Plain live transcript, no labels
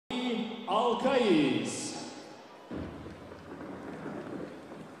Alkayis.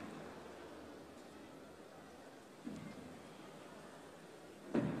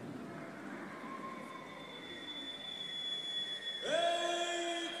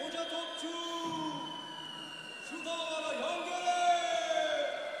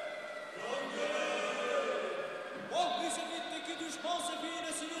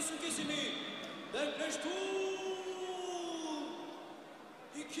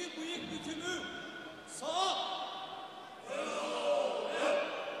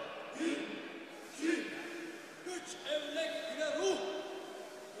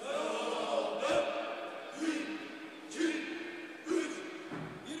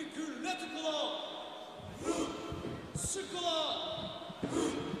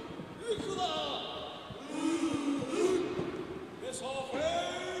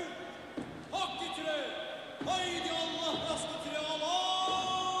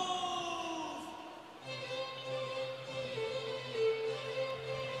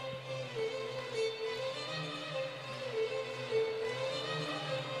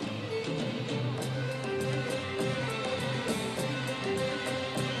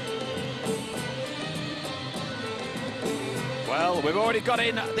 Well, we've already got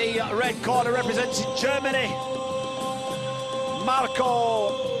in the red corner representing Germany,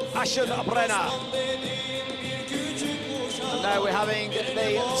 Marco Aschenbrenner. And now we're having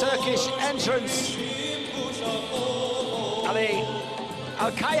the Turkish entrance, Ali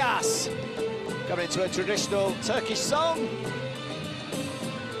Alkayis, coming into a traditional Turkish song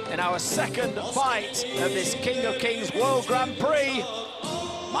in our second fight of this King of Kings World Grand Prix,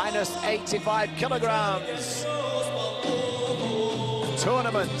 minus 85 kilograms.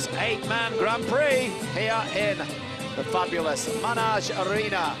 Tournament 8-man Grand Prix here in the fabulous Manaj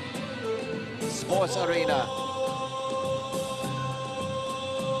Arena, Sports Arena.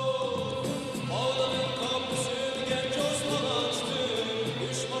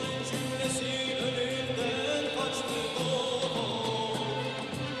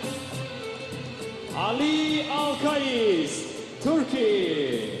 Ali Alkayis,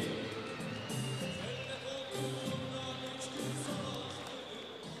 Turkey.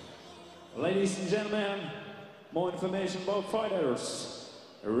 Ladies and gentlemen, more information about fighters.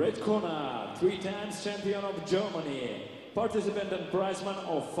 Red corner, 3 times champion of Germany, participant and prizeman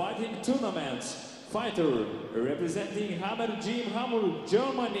of fighting tournaments, fighter representing Hammer Gym Hammer,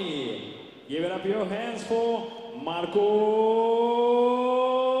 Germany. Give it up your hands for Marco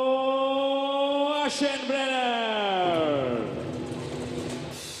Aschenbrenner.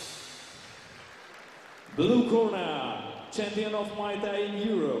 Blue corner, champion of Muay Thai in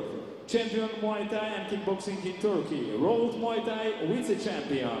Europe, champion Muay Thai and kickboxing in Turkey, World Muay Thai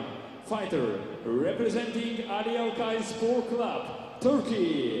vice-champion, fighter representing Ali Alkayis Sport Club,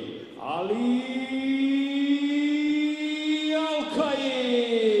 Turkey, Ali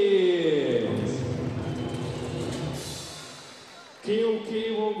Alkayis. KOK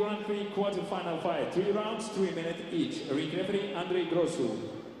World Grand Prix quarter-final fight, 3 rounds, 3 minutes each. Ring referee Andrei Grosu.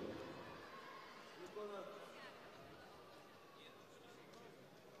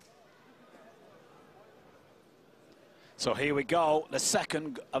 So here we go, the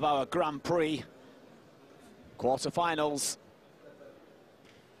second of our Grand Prix quarterfinals.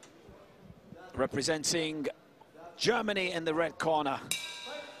 Representing Germany in the red corner,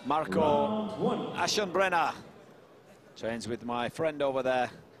 Marco Aschenbrenner. Trains with my friend over there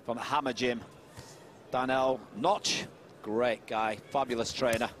from the Hammer Gym, Daniel Notch. Great guy, fabulous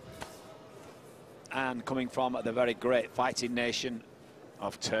trainer. And coming from the very great fighting nation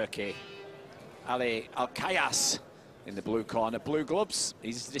of Turkey, Ali Alkayis. In the blue corner, blue gloves.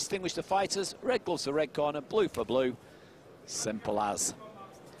 He's distinguished the fighters. Red gloves for red corner, blue for blue. Simple as.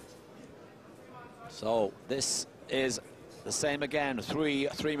 So this is the same again. 3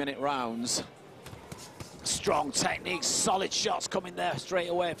 3-minute rounds. Strong technique, solid shots coming there straight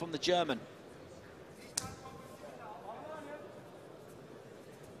away from the German.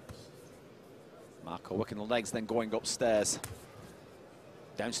 Marco working the legs, then going upstairs.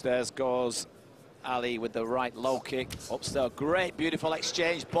 Downstairs goes Ali with the right low kick. Upstairs, great, beautiful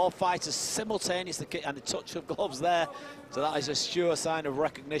exchange. Both fighters simultaneously kick and the touch of gloves there. So that is a sure sign of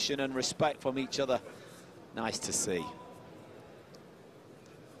recognition and respect from each other. Nice to see.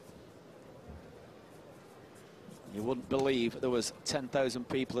 You wouldn't believe there was 10,000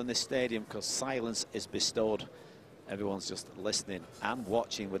 people in this stadium because silence is bestowed. Everyone's just listening and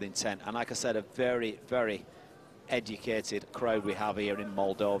watching with intent. And like I said, a very, very educated crowd we have here in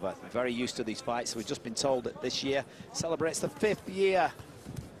Moldova. Very used to these fights. We've just been told that this year celebrates the 5th year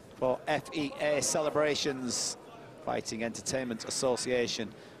for FEA Celebrations, Fighting Entertainment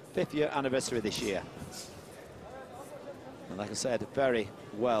Association, 5th year anniversary this year. And like I said, a very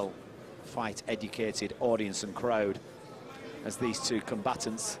well fight-educated audience and crowd as these two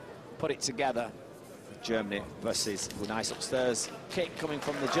combatants put it together. Germany versus a nice upstairs kick coming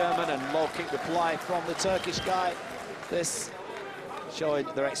from the German and low kick reply from the Turkish guy. This showing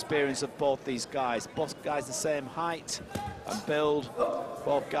their experience of both these guys. Both guys the same height and build.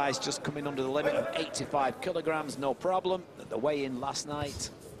 Both guys just coming under the limit of 85 kilograms, no problem. At the weigh-in last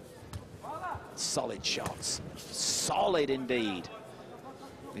night. Solid shots. Solid indeed.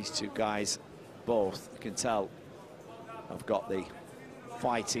 These two guys, both, you can tell, have got the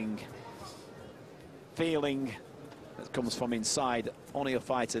fighting feeling that comes from inside. Only a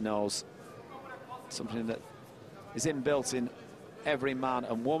fighter knows. Something that is inbuilt in every man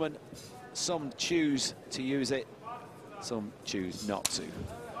and woman. Some choose to use it, some choose not to.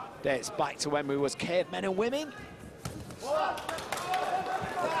 Dates back to when we was cavemen and women.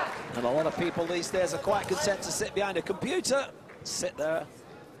 And a lot of people these days are quite content to sit behind a computer, sit there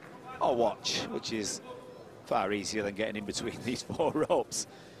or watch, which is far easier than getting in between these 4 ropes.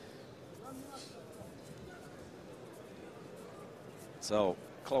 So,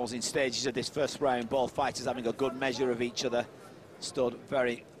 closing stages of this first round, both fighters having a good measure of each other. Stood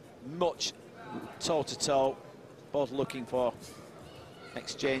very much toe-to-toe, both looking for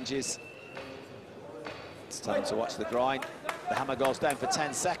exchanges. It's time to watch the groin. The hammer goes down for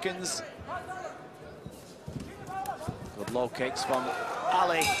 10 seconds. Good low kicks from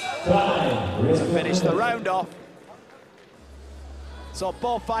Ali to finish the round off. So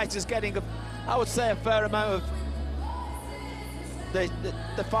both fighters getting, I would say, a fair amount of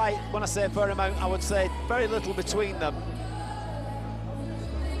the fight. When I say a fair amount, I would say very little between them.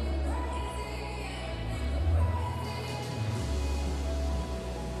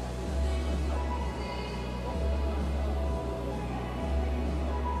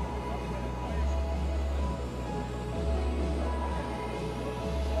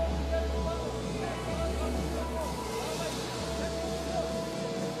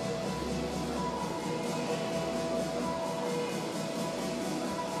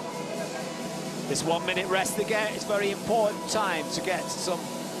 This 1 minute rest again, it's very important time to get some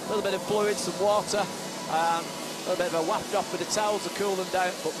little bit of fluid, some water, a little bit of a waft off with the towel to cool them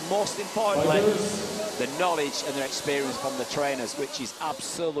down, but most importantly, the knowledge and their experience from the trainers, which is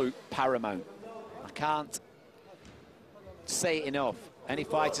absolute paramount. I can't say it enough. Any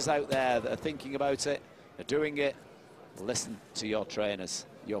fighters out there that are thinking about it, are doing it, listen to your trainers,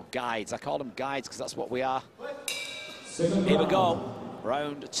 your guides. I call them guides because that's what we are. Here we go.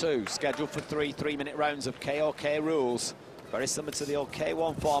 Round 2, scheduled for 3 3-minute rounds of KOK rules. Very similar to the old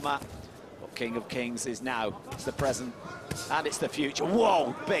K1 format. But King of Kings is now. It's the present and it's the future.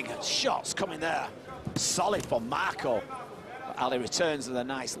 Whoa, big shots coming there. Solid for Marco. But Ali returns with a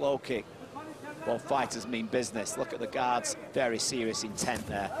nice low kick. Both fighters mean business. Look at the guards, very serious intent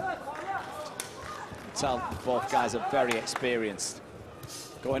there. You can tell both guys are very experienced.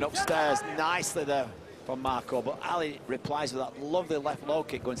 Going upstairs nicely there from Marco, but Ali replies with that lovely left low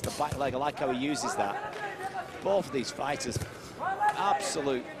kick going to the back leg. I like how he uses that. Both of these fighters,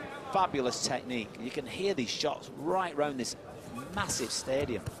 absolute fabulous technique. You can hear these shots right around this massive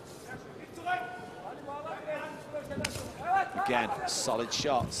stadium. Again, solid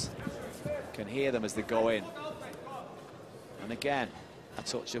shots. Can hear them as they go in. And again, a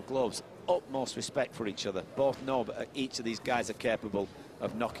touch of gloves. Utmost respect for each other. Both know that each of these guys are capable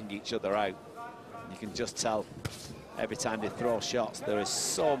of knocking each other out. You can just tell every time they throw shots, there is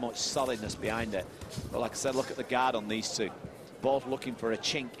so much solidness behind it. But like I said, look at the guard on these two. Both looking for a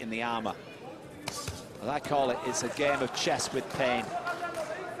chink in the armour. As I call it, it's a game of chess with pain.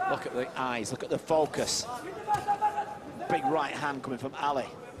 Look at the eyes, look at the focus. Big right hand coming from Ali.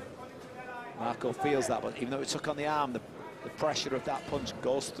 Marco feels that, but even though it took on the arm, the pressure of that punch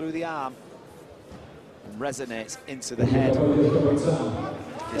goes through the arm and resonates into the head.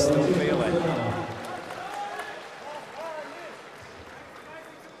 You still feel it.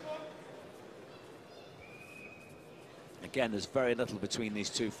 Again, there's very little between these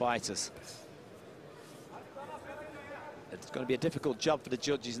two fighters. It's going to be a difficult job for the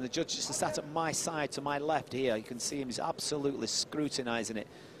judges, and the judges are sat at my side, to my left here. You can see him, he's absolutely scrutinising it.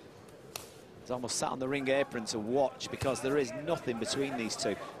 He's almost sat on the ring apron to watch, because there is nothing between these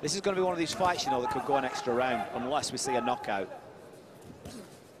two. This is going to be one of these fights, you know, that could go an extra round, unless we see a knockout.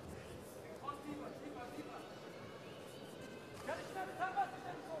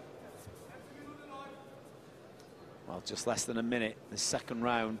 Well, just less than a minute, the second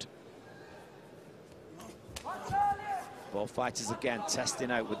round. Both fighters again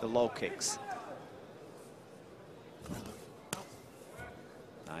testing out with the low kicks.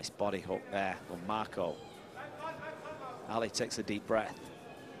 Nice body hook there from Marco. Ali takes a deep breath.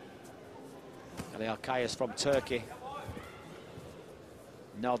 Ali Alkayis from Turkey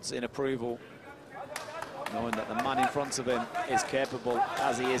nods in approval, knowing that the man in front of him is capable,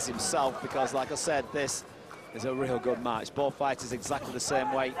 as he is himself, because, like I said, this is a real good match. Both fighters exactly the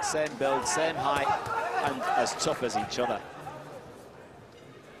same weight, same build, same height, and as tough as each other.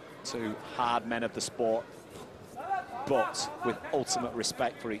 Two hard men of the sport, but with ultimate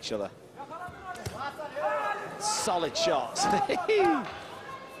respect for each other. Solid shots.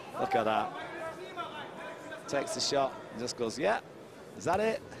 Look at that. Takes the shot and just goes, yeah, is that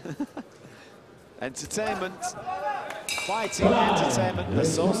it? Entertainment. Fighting Entertainment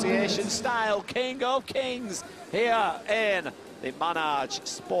Association style, King of Kings, here in the Manaj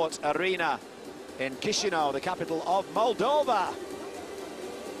Sport Arena in Chisinau, the capital of Moldova.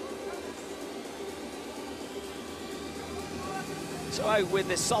 So out with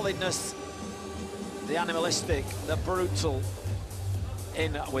the solidness, the animalistic, the brutal,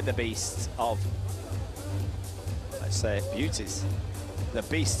 in with the beasts of, let's say, beauties. The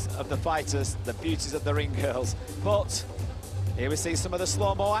beasts of the fighters, the beauties of the ring girls. But here we see some of the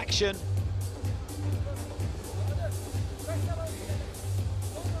slow-mo action.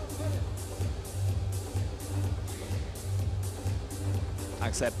 Like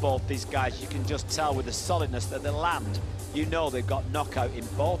I said, both these guys, you can just tell with the solidness that they land. You know they've got knockout in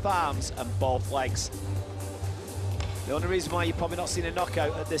both arms and both legs. The only reason why you're probably not seeing a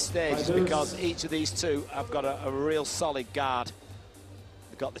knockout at this stage is because each of these two have got a real solid guard.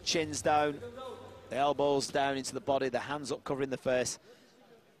 They've got the chins down, the elbows down into the body, the hands up covering the face.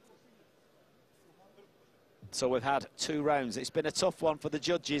 So we've had 2 rounds. It's been a tough one for the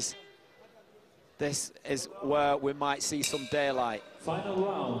judges. This is where we might see some daylight. Final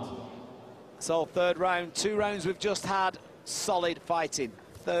round. So 3rd round, 2 rounds we've just had, solid fighting.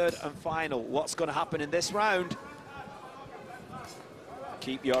 3rd and final. What's going to happen in this round?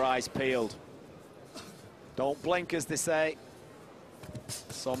 Keep your eyes peeled. Don't blink, as they say.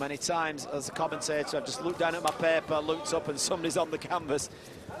 So many times as a commentator, I've just looked down at my paper, looked up, and somebody's on the canvas.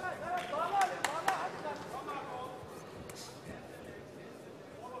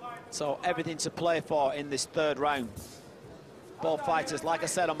 So everything to play for in this 3rd round. Both fighters, like I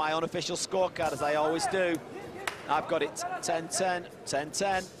said, on my unofficial scorecard, as I always do, I've got it 10-10,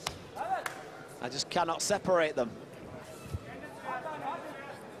 10-10. I just cannot separate them.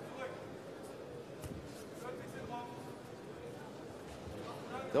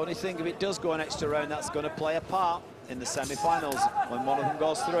 The only thing, if it does go an extra round, that's going to play a part in the semi-finals when one of them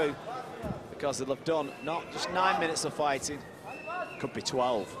goes through, because they'll have done not just 9 minutes of fighting, could be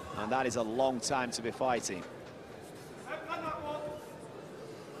 12, and that is a long time to be fighting.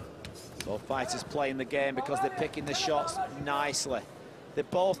 Both fighters playing the game because they're picking the shots nicely. They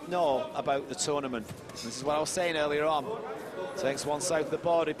both know about the tournament. This is what I was saying earlier on. Takes one south of the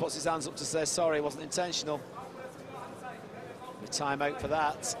border, he puts his hands up to say sorry, it wasn't intentional. The timeout for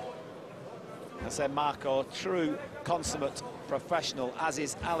that. I say Marco, true consummate professional, as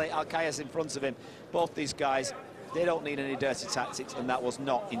is Ali Alkayis in front of him. Both these guys, they don't need any dirty tactics, and that was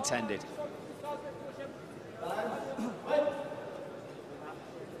not intended.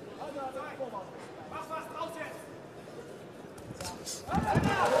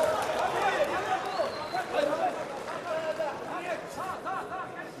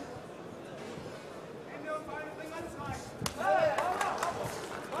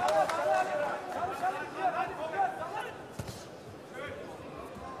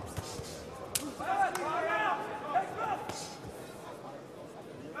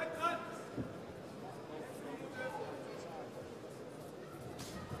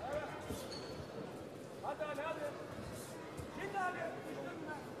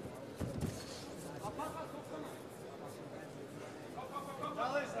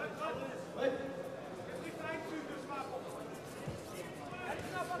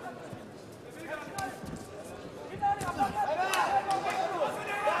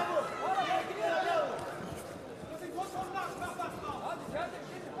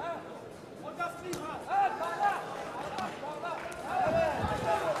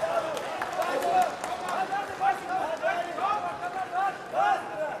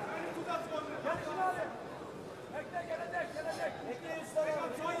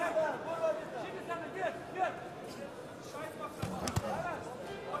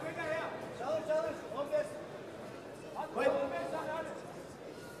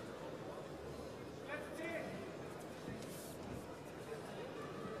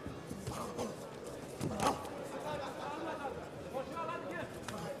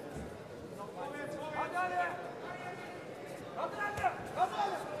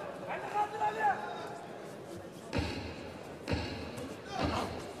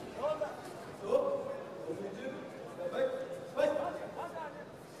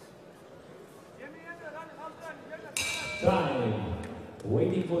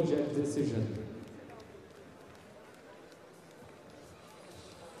 Waiting for judge decision.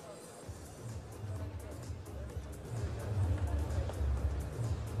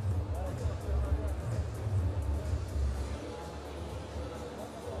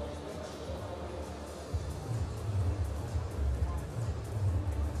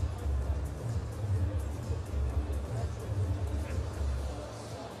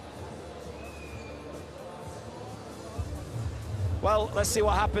 Well, let's see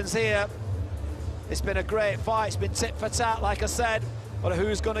what happens here. It's been a great fight. It's been tit for tat, like I said. But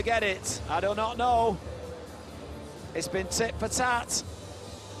who's going to get it? I do not know. It's been tit for tat.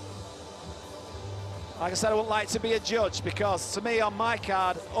 Like I said, I wouldn't like to be a judge because, to me, on my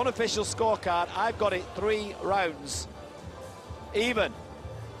card, unofficial scorecard, I've got it 3 rounds. Even.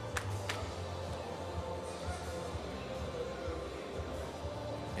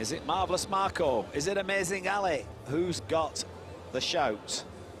 Is it Marvellous Marco? Is it Amazing Ali? Who's got the shout?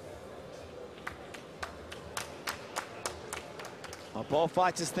 Well, both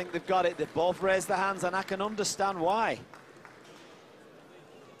fighters think they've got it. They've both raised their hands, and I can understand why.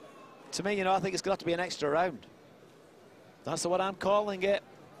 To me, you know, I think it's going to have to be an extra round. That's what I'm calling it.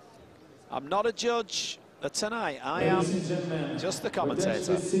 I'm not a judge tonight. I am just the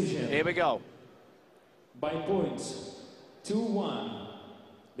commentator. Here we go. By points, 2-1.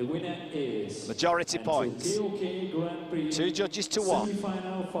 The winner is... Majority points. KOK Grand Prix 2 judges to 1.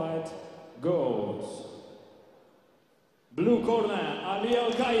 Semi-final fight goes. Blue corner, Ali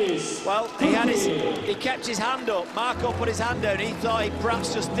Alkayis. Well, he kept his hand up. Marco put his hand down. He thought he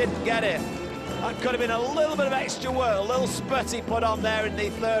perhaps just didn't get it. That could have been a little bit of extra work, a little spurt he put on there in the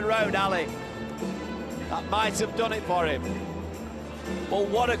 3rd round, Ali. That might have done it for him. But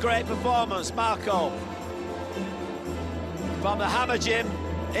what a great performance, Marco. From the Hammer Gym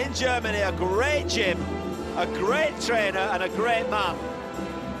in Germany, a great gym, a great trainer and a great man.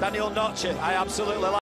 Daniel Notch, I absolutely like.